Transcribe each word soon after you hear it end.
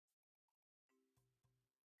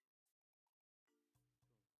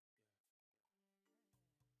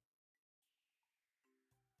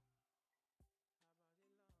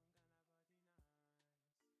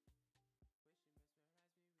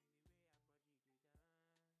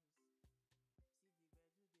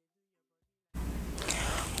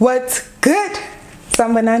What's good?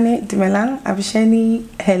 Sambanane, Dimelang, Abisheni,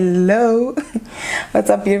 hello. What's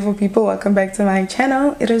up, beautiful people? Welcome back to my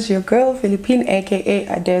channel. It is your girl, Philippine, aka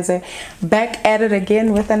Adeze, back at it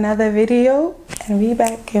again with another video. And we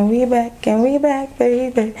back,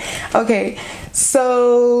 baby. Okay,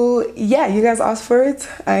 so yeah, you guys asked for it.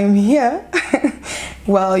 I'm here.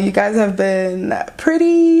 Well, you guys have been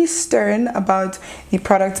pretty stern about the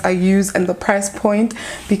products I use and the price point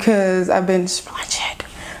because I've been splotched.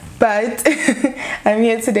 But I'm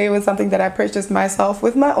here today with something that I purchased myself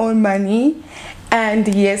with my own money, and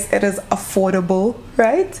yes, it is affordable,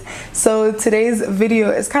 right? So today's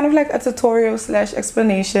video is kind of like a tutorial slash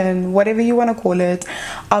explanation, whatever you want to call it,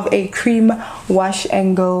 of a cream wash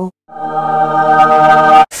and go.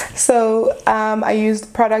 So I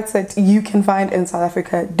used products that you can find in South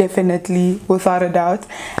Africa, definitely, without a doubt,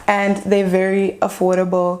 and they're very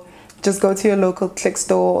affordable. Just go to your local Click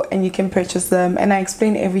store and you can purchase them, and I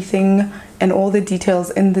explain everything and all the details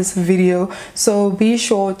in this video. So be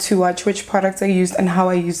sure to watch which products I used and how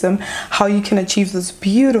I use them, how you can achieve this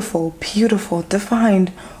beautiful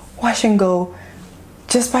defined wash and go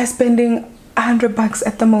just by spending $100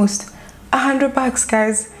 at the most. $100,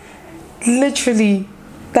 guys, literally.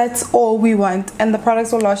 That's all we want, and the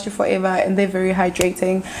products will last you forever, and they're very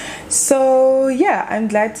hydrating. So yeah, I'm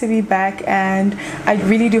glad to be back, and I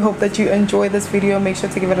really do hope that you enjoy this video. Make sure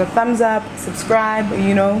to give it a thumbs up, subscribe,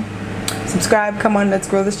 you know, subscribe. Come on, let's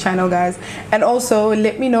grow this channel, guys. And also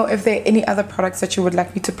let me know if there are any other products that you would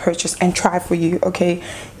like me to purchase and try for you. Okay,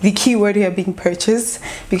 the key word here being purchase,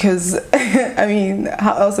 because I mean,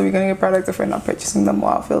 how else are we gonna get products if we're not purchasing them?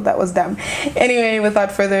 Well, I feel that was dumb. Anyway,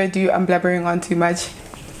 without further ado, I'm blabbering on too much.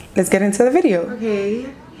 Let's get into the video.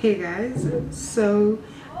 Okay, hey guys, so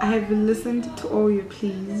I have listened to all your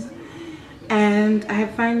pleas, and I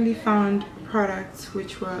have finally found products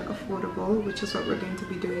which were affordable, which is what we're going to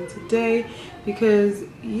be doing today, because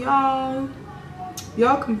y'all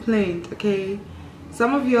complained. Okay,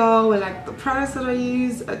 some of y'all were like, the products that I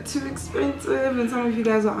use are too expensive, and some of you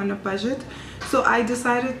guys are on a budget. So I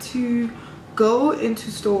decided to go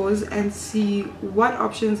into stores and see what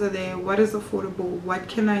options are there, what is affordable, what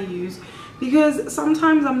can I use, because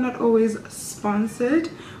sometimes I'm not always sponsored,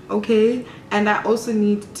 okay, and I also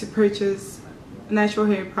need to purchase natural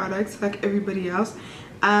hair products like everybody else.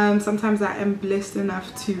 Sometimes I am blessed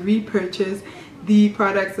enough to repurchase the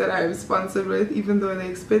products that I'm sponsored with, even though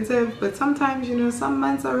they're expensive. But sometimes, you know, some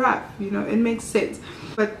months are rough, you know, it makes sense,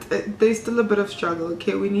 but there's still a bit of struggle.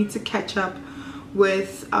 Okay, we need to catch up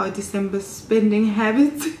with our December spending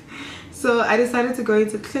habits. So I decided to go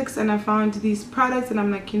into Clicks, and I found these products, and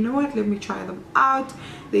I'm like, you know what, let me try them out.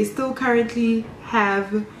 They still currently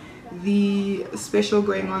have the special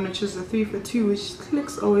going on, which is a 3 for 2, which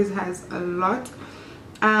Clicks always has a lot.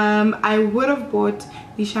 I would have bought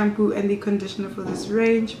the shampoo and the conditioner for this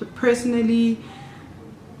range, but personally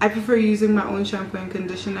I prefer using my own shampoo and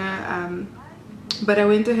conditioner. But I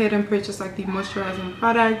went ahead and purchased like the moisturizing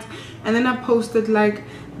product, and then I posted like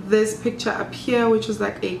this picture up here, which was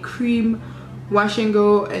like a cream wash and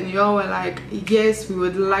go, and y'all were like, yes, we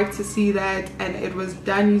would like to see that, and it was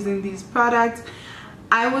done using these products.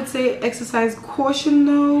 I would say exercise caution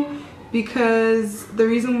though, because the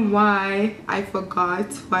reason why I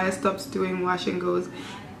forgot why I stopped doing wash and goes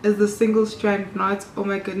is the single strand knots. Oh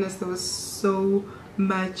my goodness, there was so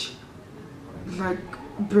much like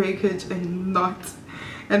breakage and knots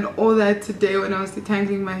and all that today when I was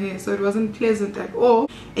detangling my hair, so it wasn't pleasant at all.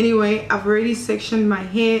 Anyway, I've already sectioned my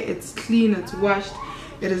hair. It's clean, it's washed,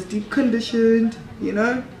 it is deep conditioned, you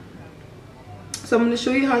know. So I'm going to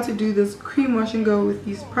show you how to do this cream wash and go with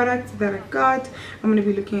these products that I got. I'm going to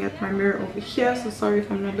be looking at my mirror over here, so sorry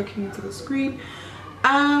if I'm not looking into the screen.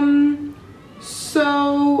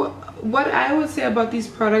 So what I would say about these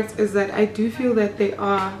products is that I do feel that they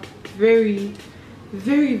are very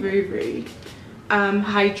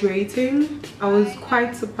hydrating. I was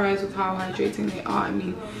quite surprised with how hydrating they are. I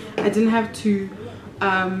mean, I didn't have to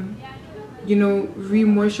you know,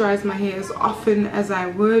 re-moisturize my hair as often as I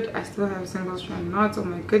would. I still have single strand knots, oh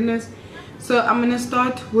my goodness. So I'm gonna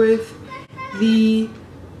start with the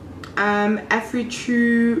Afri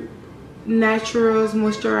Tru Naturals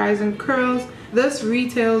Moisturizing Curls. This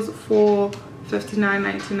retails for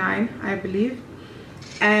 $59.99, I believe,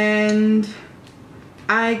 and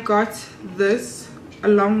I got this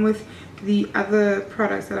along with the other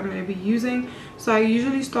products that I'm going to be using. So I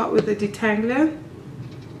usually start with a detangler.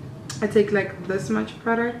 I take like this much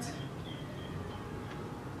product,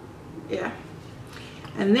 yeah,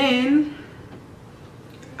 and then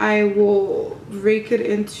I will rake it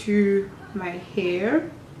into my hair,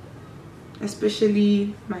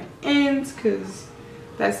 especially my ends, because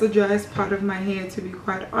That's the driest part of my hair, to be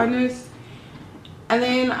quite honest. And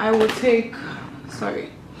then I will take,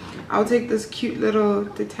 I'll take this cute little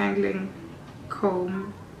detangling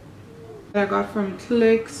comb that I got from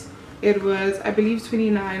Clicks. It was, I believe,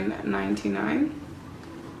 $29.99.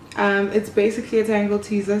 It's basically a tangle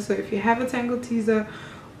teaser, so if you have a tangle teaser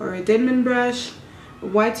or a Denman brush, a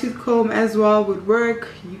white tooth comb as well would work.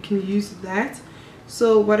 You can use that.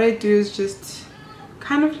 So what I do is just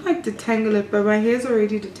kind of like detangle it, but my hair's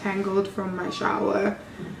already detangled from my shower,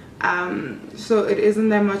 so it isn't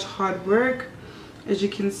that much hard work. As you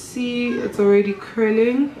can see, it's already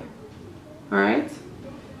curling. All right,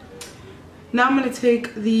 now I'm going to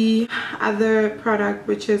take the other product,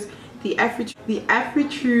 which is the Afri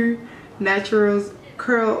Tru Naturals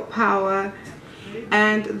Curl Power,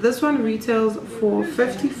 and this one retails for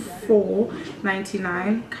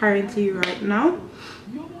 $54.99 currently right now.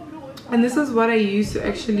 And this is what I use to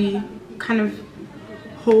actually kind of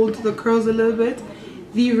hold the curls a little bit.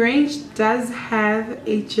 The range does have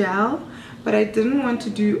a gel, but I didn't want to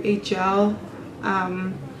do a gel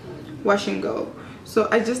wash and go. So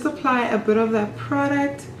I just apply a bit of that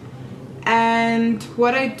product, and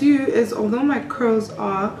what I do is, although my curls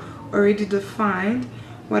are already defined,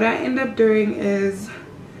 what I end up doing is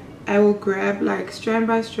I will grab like strand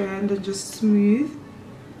by strand and just smooth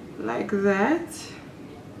like that.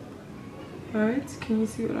 Alright, can you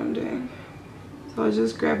see what I'm doing? So I'll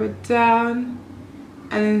just grab it down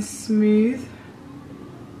and then smooth.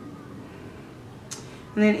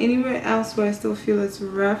 And then anywhere else where I still feel it's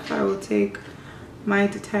rough, I will take my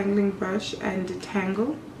detangling brush and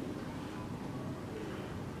detangle.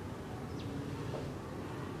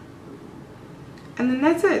 And then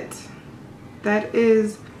that's it. That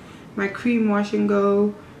is my cream wash and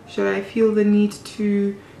go. Should I feel the need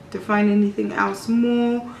to define anything else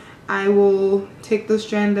more, I will take the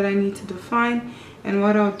strand that I need to define, and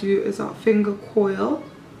what I'll do is I'll finger coil,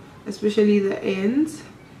 especially the ends,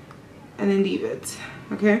 and then leave it.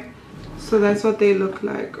 Okay, so that's what they look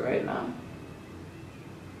like right now.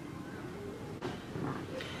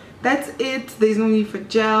 That's it. There's no need for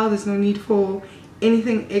gel, there's no need for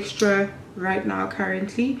anything extra right now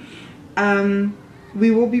currently.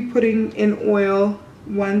 We will be putting in oil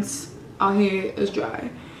once our hair is dry.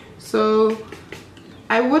 So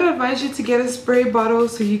I would advise you to get a spray bottle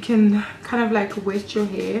so you can kind of like wet your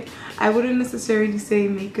hair. I wouldn't necessarily say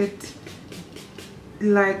make it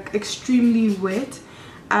like extremely wet.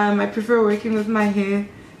 I prefer working with my hair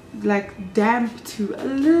like damp to a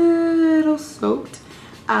little soaked,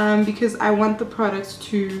 because I want the products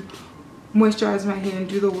to moisturize my hair and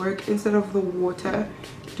do the work instead of the water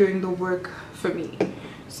doing the work for me.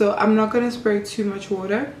 So I'm not going to spray too much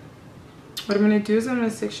water. What I'm going to do is I'm going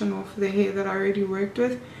to section off the hair that I already worked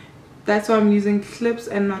with. That's why I'm using clips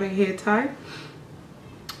and not a hair tie,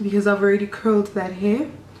 because I've already curled that hair.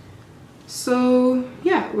 So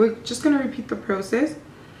yeah, we're just going to repeat the process.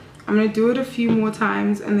 I'm going to do it a few more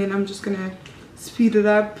times, and then I'm just going to speed it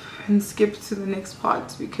up and skip to the next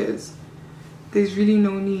part, because there's really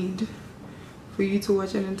no need for you to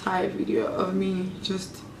watch an entire video of me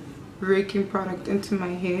just raking product into my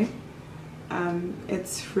hair.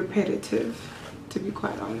 It's repetitive, to be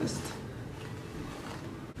quite honest.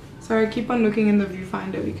 So I keep on looking in the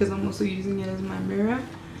viewfinder because I'm also using it as my mirror,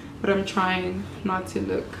 but I'm trying not to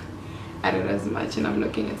look at it as much, and I'm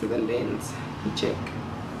looking into the lens to check.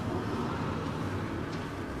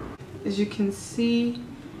 As you can see,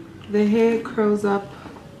 the hair curls up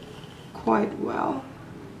quite well.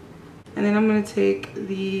 And then I'm going to take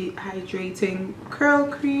the hydrating curl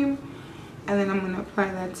cream, and then I'm going to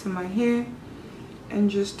apply that to my hair and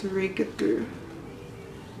just rake it through.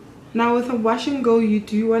 Now with a wash and go, you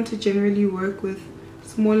do want to generally work with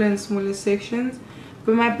smaller and smaller sections,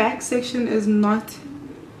 but my back section is not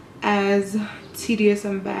as tedious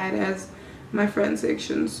and bad as my front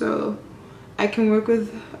section, so I can work with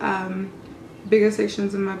bigger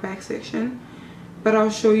sections in my back section, but I'll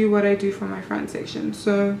show you what I do for my front section.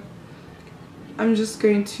 So I'm just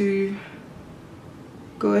going to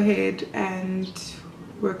go ahead and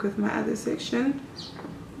work with my other section.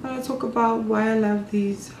 I'll talk about why I love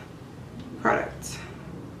these products.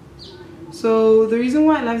 So the reason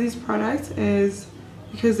why I love these products is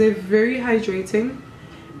because they're very hydrating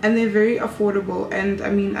and they're very affordable. And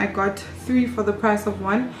I mean, I got 3 for the price of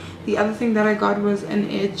 1. The other thing that I got was an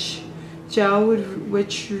edge gel,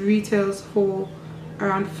 which retails for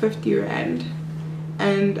around 50 rand,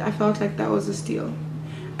 and I felt like that was a steal.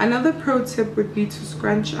 Another pro tip would be to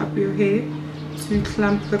scrunch up your hair to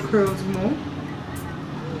clump the curls more.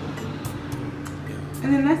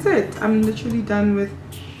 And then that's it. I'm literally done with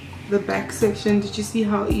the back section. Did you see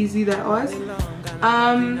how easy that was?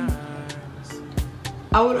 I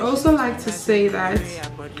would also like to say that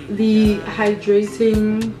the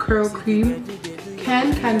hydrating curl cream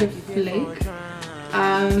can kind of flake,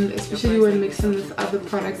 especially when mixing with other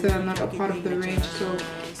products that are not a part of the range, so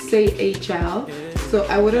say a gel. So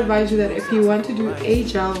I would advise you that if you want to do a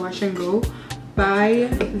gel wash and go, buy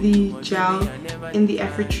the gel in the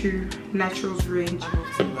Afri Tru Naturals range,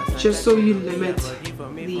 just so you limit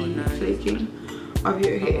the flaking of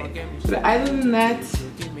your hair. But other than that,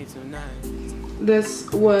 this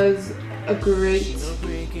was a great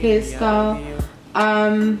hairstyle.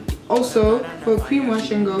 Also, for cream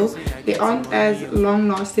wash and go, they aren't as long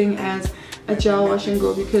lasting as a gel wash and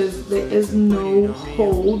go because there is no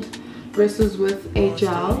hold versus with a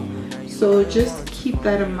gel. So just keep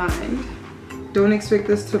that in mind. Don't expect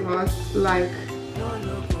this to last like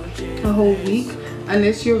a whole week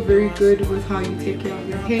unless you're very good with how you take care of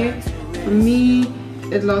your hair. For me,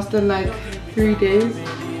 it lasted like 3 days.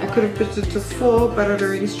 I could have pushed it to 4, but I'd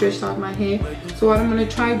already stretched out my hair. So what I'm going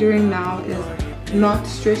to try doing now is not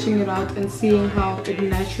stretching it out and seeing how it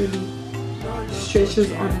naturally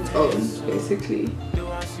stretches on its own, basically.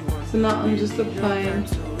 So now I'm just applying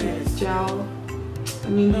the gel,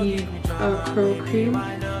 the curl cream,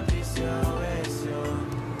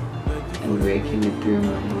 and raking it through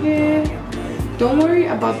my hair. Don't worry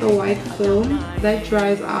about the white film, that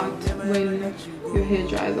dries out when your hair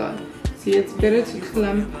dries out. See, it's better to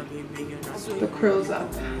clump the curls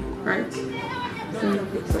up, right? So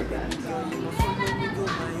it looks like that.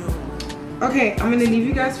 Okay, I'm gonna leave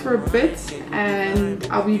you guys for a bit and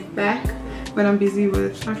I'll be back when I'm busy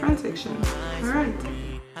with my front section. Alright.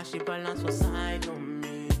 I swear,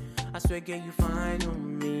 get you fine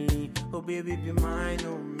on me. Oh, baby, be mine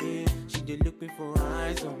on me. She did look before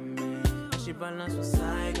eyes on me. She balance for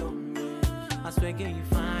side on me. I swear, get you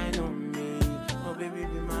fine on me. Oh, baby,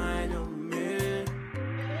 be mine on me.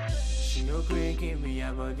 She no great, give me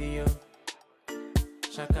a body, yo.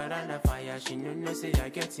 Shakarana fire, she no say I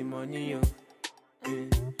get the money, yo.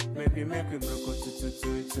 Maybe make me broke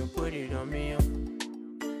to put it on me, yo.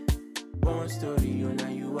 One story, yo, now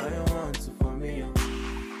you are the one to for me, yo.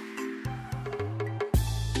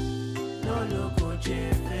 No loco,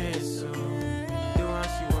 Jefferso. Do what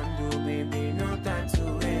you want to, baby. No time to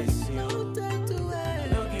waste, yo.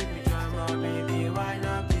 Don't give me drama, baby. Why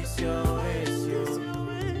not kiss your waist, yo?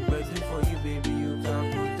 But for you, baby, you can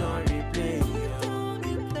put on replay,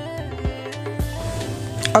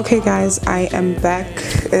 yo. Okay, guys, I am back.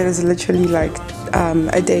 It is literally like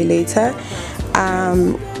a day later.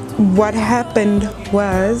 What happened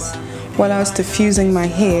was, while I was diffusing my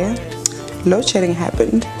hair, load shedding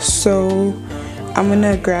happened. So I'm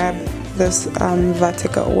gonna grab this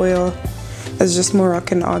Vatica oil. It's just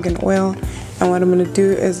Moroccan argan oil, and what I'm gonna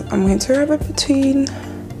do is I'm going to rub it between,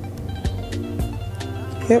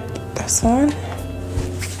 yep, that's one,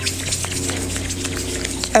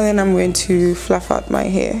 and then I'm going to fluff out my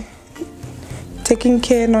hair, taking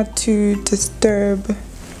care not to disturb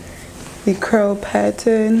the curl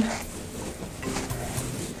pattern.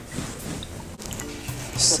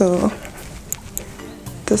 So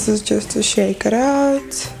this is just to shake it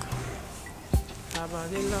out.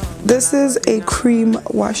 This is a cream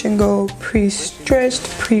wash and go, pre-stretched,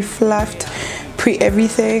 pre-fluffed,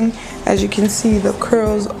 pre-everything. As you can see, the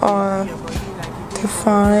curls are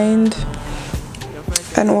defined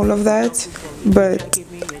and all of that, but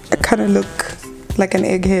I kind of look like an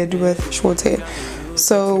egghead with short hair.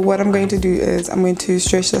 So what I'm going to do is I'm going to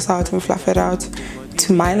stretch this out and fluff it out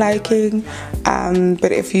to my liking,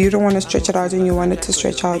 but if you don't want to stretch it out and you want it to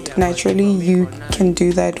stretch out naturally, you can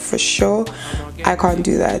do that for sure. I can't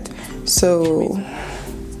do that, so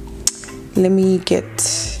let me get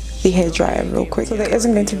the hair dryer real quick. So there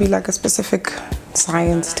isn't going to be like a specific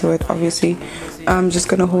science to it, obviously. I'm just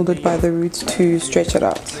gonna hold it by the roots to stretch it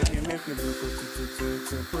out.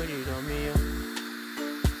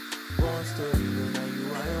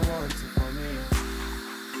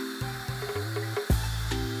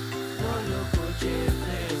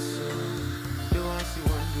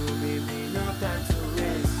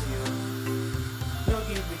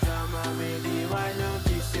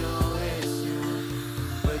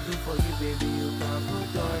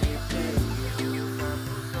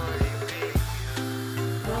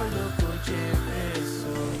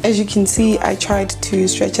 As you can see, I tried to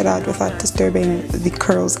stretch it out without disturbing the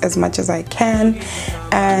curls as much as I can,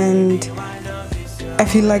 and I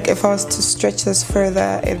feel like if I was to stretch this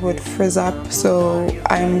further it would frizz up, so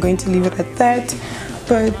I'm going to leave it at that.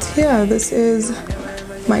 But yeah, this is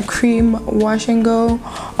my cream wash and go.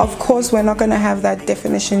 Of course, we're not going to have that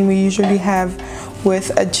definition we usually have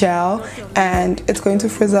with a gel, and it's going to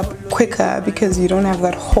frizz up quicker because you don't have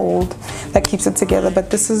that hold that keeps it together.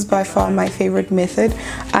 But this is by far my favorite method.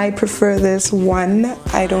 I prefer this. One,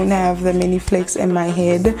 I don't have the many flakes in my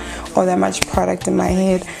head or that much product in my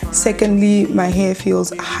head. Secondly, my hair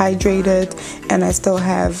feels hydrated and I still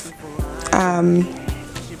have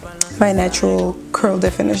my natural curl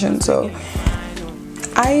definition. So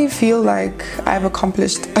I feel like I've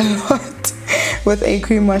accomplished a lot with a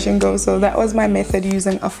cream wash and go. So that was my method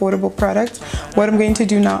using affordable products. What I'm going to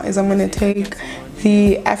do now is I'm going to take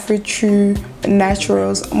the Afri Tru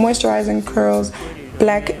Naturals Moisturizing Curls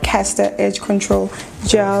Black Castor Edge Control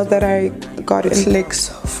Gel that I got at Clicks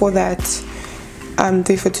for that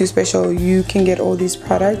 3 for 2 special. You can get all these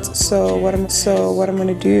products. So what I'm going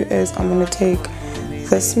to do is I'm going to take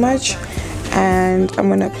this much and I'm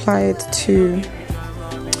going to apply it to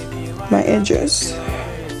my edges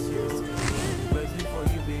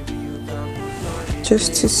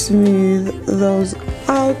just to smooth those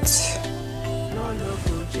out.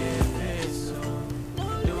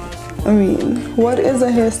 I mean, what is a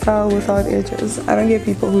hairstyle without edges? I don't get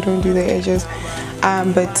people who don't do their edges,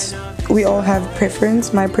 but we all have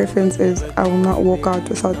preference. My preference is I will not walk out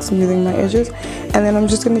without smoothing my edges. And then I'm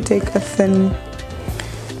just going to take a thin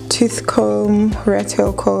tooth comb, rat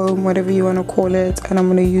tail comb, whatever you want to call it, and I'm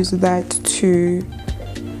going to use that to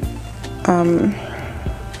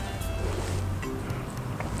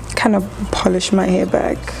kind of polish my hair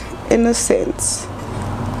back in a sense.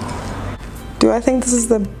 Do I think this is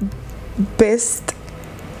the best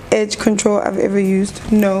edge control I've ever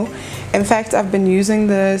used? No. In fact, I've been using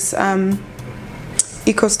this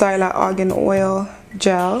Eco Styler Argan Oil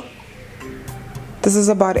Gel. This is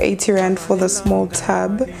about 80 Rand for the small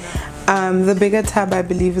tub. The bigger tub I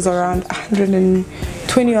believe is around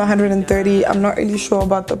 120 or 130. I'm not really sure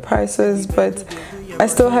about the prices, but I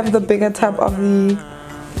still have the bigger tub of the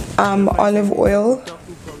olive oil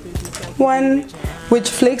one,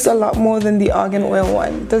 which flakes a lot more than the argan oil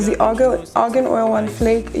one. Does the argan oil one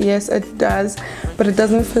flake? Yes, it does, but it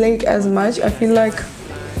doesn't flake as much. I feel like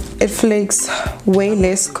it flakes way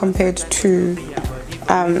less compared to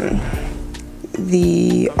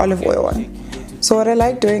the olive oil one. So what I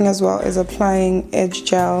like doing as well is applying edge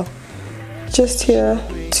gel just here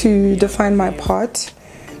to define my part.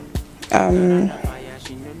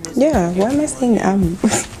 Yeah, why am I saying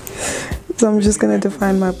So I'm just gonna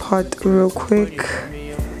define my part real quick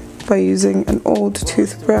by using an old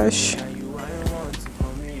toothbrush.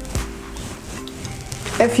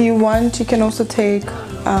 If you want, you can also take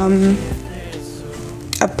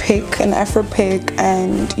a pick, an Afro pick,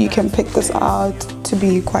 and you can pick this out to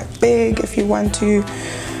be quite big if you want to,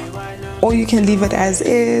 or you can leave it as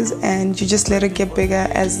is and you just let it get bigger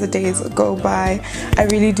as the days go by. I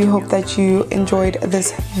really do hope that you enjoyed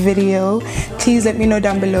this video. Please let me know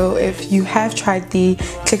down below if you have tried the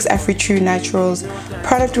Clicks Afri Tru Naturals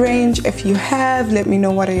product range. If you have, let me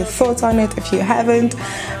know what are your thoughts on it. If you haven't,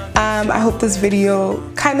 I hope this video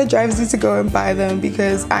kind of drives you to go and buy them,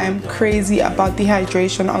 because I am crazy about the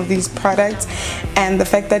hydration of these products, and the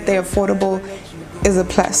fact that they're affordable is a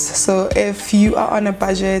plus. So if you are on a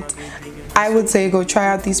budget, I would say go try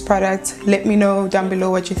out these products. Let me know down below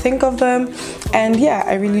what you think of them. And yeah,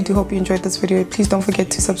 I really do hope you enjoyed this video. Please don't forget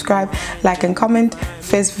to subscribe, like and comment.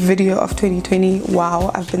 First video of 2020.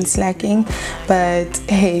 Wow, I've been slacking, but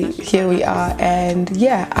hey, here we are. And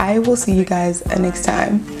yeah, I will see you guys next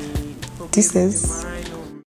time. Deuces.